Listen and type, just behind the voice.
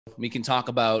We can talk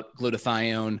about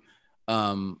glutathione,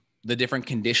 the different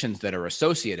conditions that are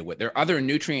associated with. There are other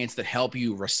nutrients that help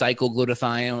you recycle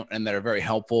glutathione and that are very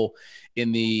helpful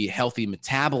in the healthy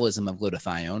metabolism of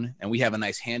glutathione. And we have a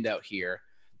nice handout here.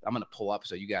 I'm going to pull up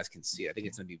so you guys can see it. I think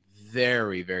it's going to be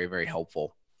very, very, very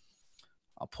helpful.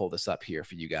 I'll pull this up here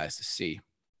for you guys to see.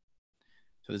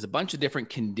 So there's a bunch of different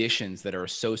conditions that are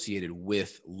associated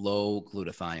with low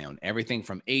glutathione. Everything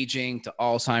from aging to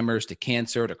Alzheimer's to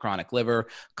cancer to chronic liver,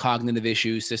 cognitive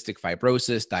issues, cystic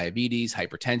fibrosis, diabetes,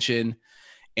 hypertension,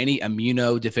 any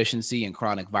immunodeficiency and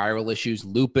chronic viral issues,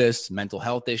 lupus, mental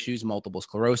health issues, multiple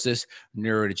sclerosis,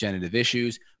 neurodegenerative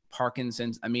issues,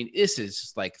 Parkinson's. I mean, this is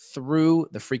just like through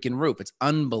the freaking roof. It's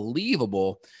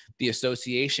unbelievable, the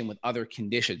association with other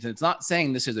conditions. And it's not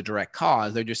saying this is a direct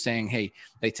cause. They're just saying, hey,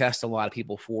 they test a lot of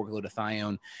people for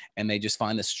glutathione and they just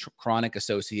find this chronic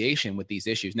association with these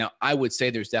issues. Now, I would say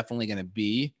there's definitely going to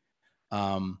be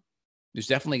a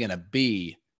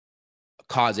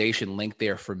causation link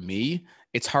there for me.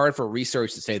 It's hard for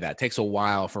research to say that. It takes a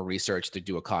while for research to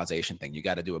do a causation thing. You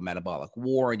got to do a metabolic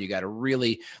war and you got to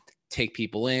really take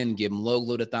people in, give them low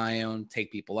glutathione,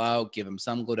 take people out, give them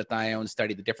some glutathione,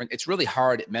 study the difference. It's really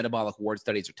hard. Metabolic ward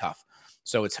studies are tough.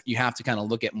 So you have to kind of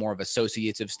look at more of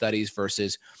associative studies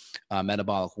versus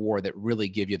metabolic ward that really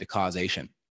give you the causation.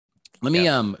 Let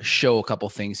me show a couple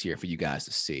things here for you guys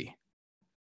to see.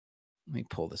 Let me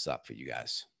pull this up for you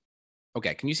guys.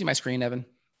 Okay, can you see my screen, Evan?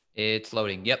 It's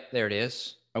loading. Yep, there it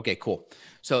is. Okay, cool.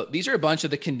 So these are a bunch of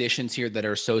the conditions here that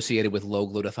are associated with low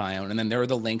glutathione. And then there are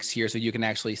the links here so you can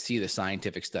actually see the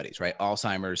scientific studies, right?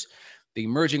 Alzheimer's, the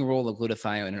emerging role of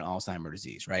glutathione in Alzheimer's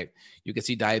disease, right? You can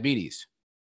see diabetes.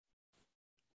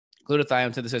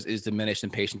 Glutathione synthesis is diminished in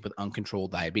patients with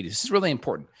uncontrolled diabetes. This is really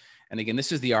important. And again,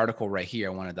 this is the article right here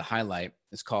I wanted to highlight.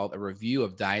 It's called A Review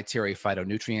of Dietary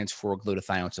Phytonutrients for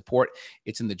Glutathione Support.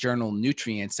 It's in the journal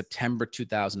Nutrients, September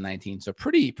 2019. So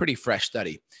pretty fresh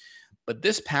study. But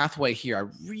this pathway here, I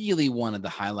really wanted to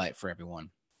highlight for everyone.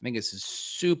 I think this is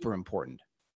super important.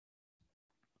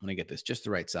 I'm going to get this just the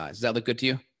right size. Does that look good to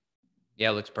you? Yeah,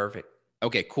 it looks perfect.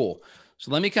 Okay, cool.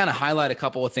 So let me kind of highlight a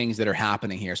couple of things that are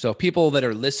happening here. So people that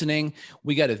are listening,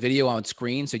 we got a video on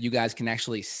screen so you guys can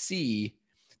actually see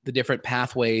the different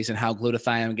pathways and how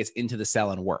glutathione gets into the cell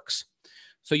and works.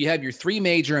 So you have your three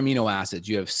major amino acids.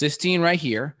 You have cysteine right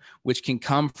here, which can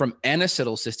come from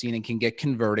N-acetylcysteine and can get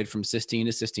converted from cysteine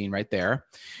to cysteine right there.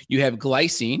 You have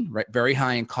glycine, right, very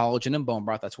high in collagen and bone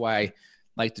broth. That's why I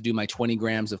like to do my 20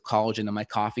 grams of collagen in my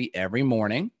coffee every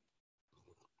morning.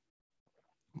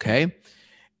 Okay.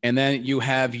 And then you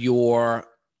have your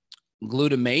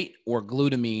glutamate or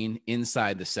glutamine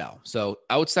inside the cell. So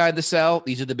outside the cell,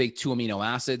 these are the big two amino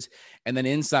acids. And then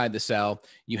inside the cell,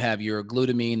 you have your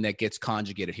glutamine that gets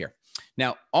conjugated here.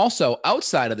 Now, also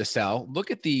outside of the cell,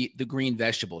 look at the green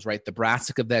vegetables, right? The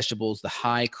brassica vegetables, the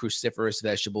high cruciferous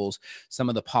vegetables, some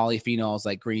of the polyphenols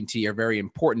like green tea are very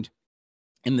important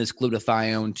in this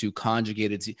glutathione to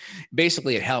conjugate it.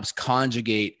 Basically, it helps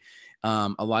conjugate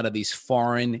a lot of these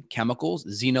foreign chemicals.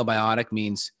 Xenobiotic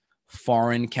means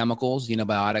foreign chemicals.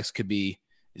 Xenobiotics could be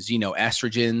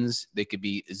xenoestrogens. They could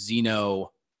be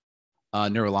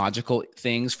neurological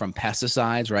things from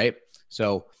pesticides, right?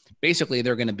 So basically,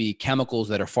 they're going to be chemicals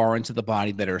that are foreign to the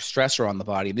body, that are a stressor on the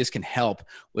body. This can help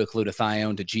with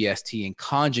glutathione to GST and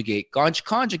conjugate.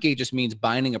 Conjugate just means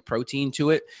binding a protein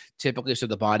to it, typically so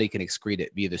the body can excrete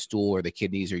it via the stool or the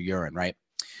kidneys or urine, right?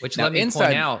 Which let me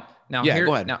point out. Now,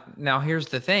 go ahead. Now, here's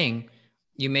the thing.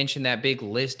 You mentioned that big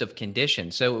list of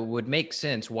conditions. So it would make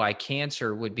sense why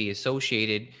cancer would be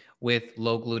associated with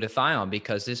low glutathione,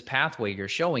 because this pathway you're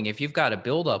showing, if you've got a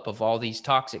buildup of all these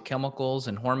toxic chemicals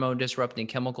and hormone disrupting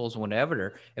chemicals,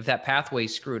 whatever, if that pathway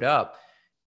is screwed up,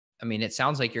 I mean, it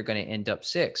sounds like you're going to end up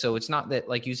sick. So it's not that,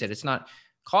 like you said, it's not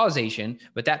causation,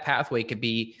 but that pathway could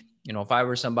be, if I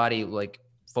were somebody like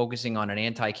focusing on an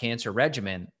anti-cancer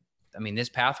regimen, I mean, this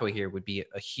pathway here would be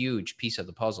a huge piece of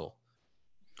the puzzle.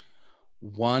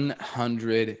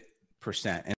 100%.